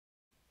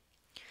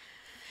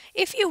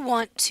If you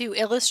want to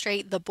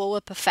illustrate the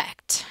bullwhip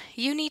effect,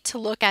 you need to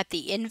look at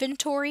the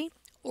inventory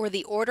or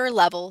the order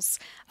levels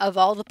of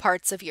all the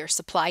parts of your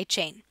supply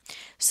chain.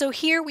 So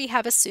here we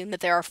have assumed that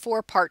there are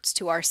 4 parts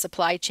to our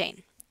supply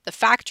chain: the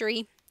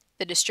factory,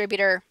 the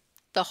distributor,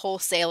 the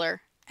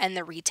wholesaler, and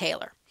the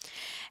retailer.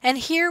 And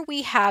here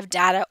we have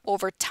data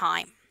over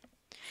time.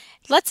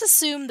 Let's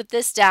assume that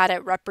this data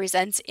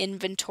represents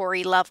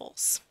inventory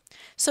levels.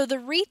 So the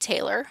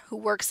retailer, who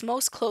works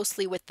most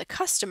closely with the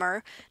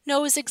customer,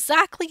 knows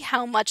exactly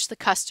how much the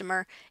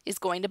customer is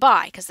going to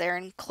buy because they're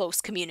in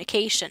close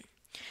communication.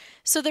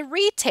 So the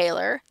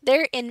retailer,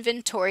 their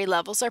inventory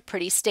levels are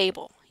pretty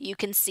stable. You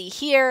can see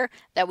here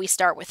that we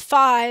start with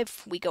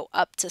 5, we go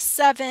up to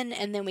 7,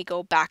 and then we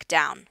go back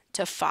down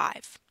to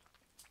 5.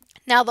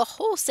 Now the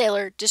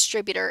wholesaler,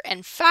 distributor,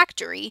 and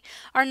factory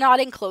are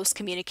not in close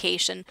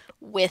communication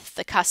with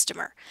the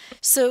customer.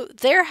 So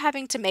they're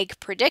having to make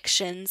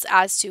predictions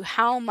as to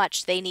how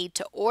much they need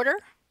to order,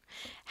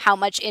 how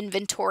much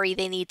inventory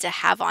they need to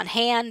have on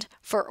hand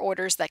for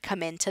orders that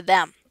come into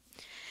them.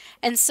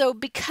 And so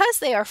because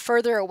they are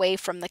further away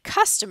from the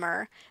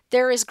customer,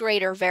 there is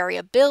greater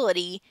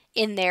variability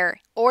in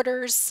their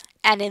orders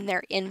and in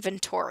their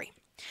inventory.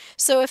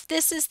 So if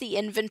this is the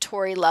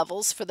inventory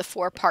levels for the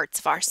 4 parts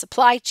of our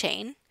supply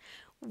chain,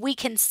 we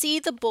can see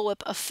the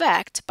bullwhip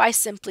effect by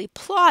simply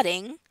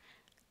plotting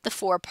the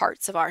 4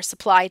 parts of our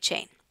supply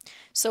chain.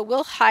 So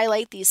we'll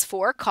highlight these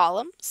 4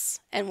 columns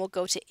and we'll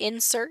go to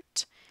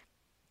Insert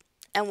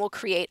and we'll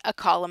create a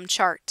column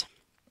chart.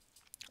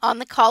 On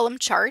the column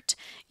chart,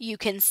 you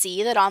can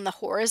see that on the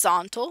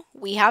horizontal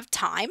we have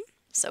time.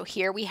 So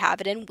here we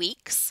have it in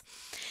weeks.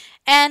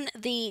 And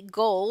the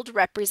gold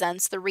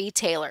represents the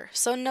retailer.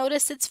 So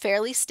notice it's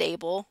fairly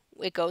stable.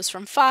 It goes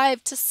from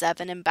 5 to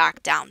 7 and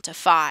back down to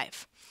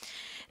 5.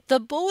 The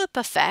bullwhip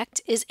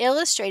effect is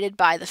illustrated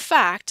by the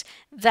fact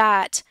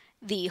that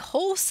the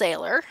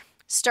wholesaler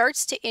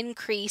starts to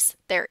increase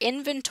their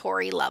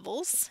inventory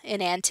levels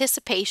in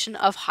anticipation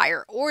of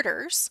higher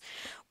orders,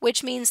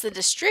 which means the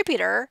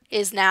distributor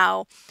is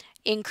now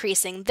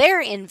increasing their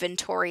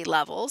inventory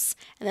levels,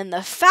 and then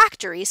the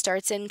factory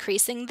starts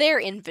increasing their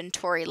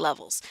inventory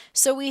levels.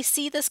 So we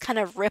see this kind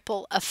of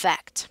ripple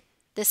effect.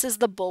 This is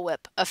the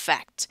bullwhip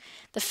effect.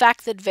 The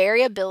fact that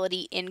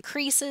variability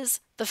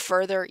increases the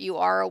further you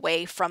are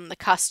away from the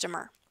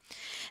customer.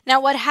 Now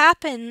what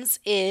happens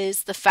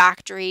is the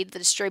factory, the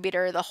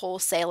distributor, the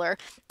wholesaler,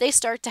 they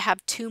start to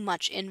have too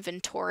much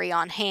inventory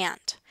on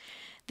hand.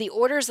 The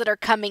orders that are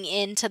coming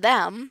in to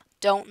them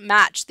don't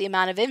match the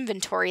amount of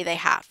inventory they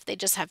have. They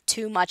just have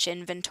too much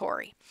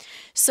inventory.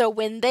 So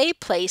when they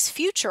place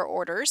future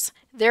orders,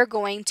 they're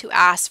going to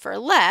ask for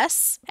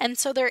less, and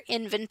so their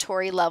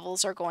inventory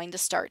levels are going to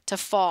start to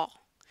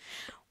fall.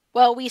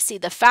 Well, we see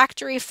the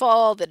factory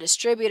fall, the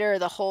distributor,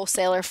 the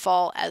wholesaler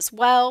fall as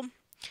well.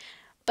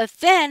 But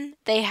then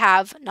they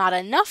have not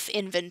enough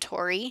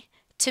inventory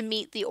to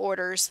meet the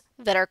orders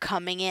that are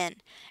coming in.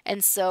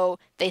 And so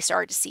they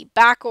start to see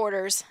back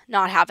orders,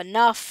 not have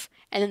enough,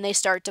 and then they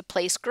start to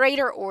place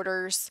greater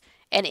orders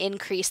and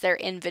increase their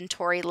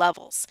inventory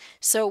levels.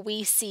 So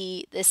we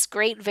see this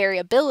great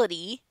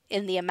variability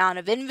in the amount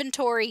of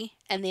inventory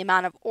and the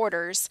amount of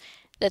orders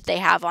that they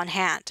have on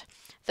hand.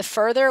 The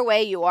further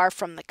away you are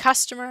from the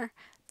customer,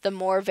 the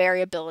more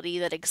variability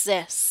that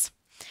exists.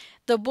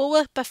 The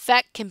bullwhip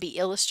effect can be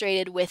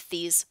illustrated with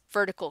these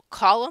vertical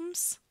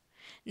columns.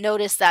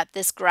 Notice that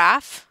this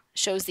graph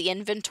shows the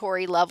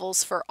inventory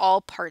levels for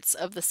all parts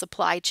of the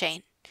supply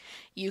chain.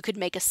 You could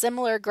make a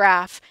similar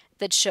graph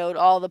that showed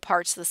all the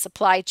parts of the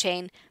supply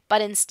chain,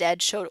 but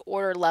instead showed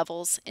order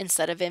levels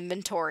instead of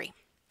inventory.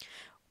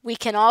 We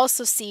can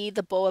also see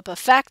the bullwhip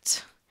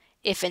effect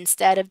if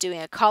instead of doing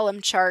a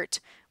column chart,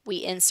 we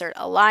insert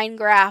a line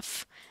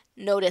graph.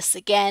 Notice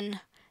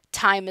again,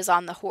 time is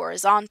on the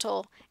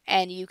horizontal,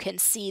 and you can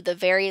see the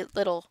very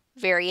little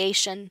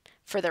variation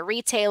for the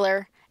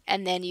retailer,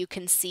 and then you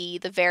can see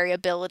the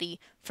variability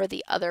for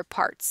the other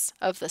parts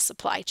of the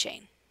supply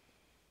chain.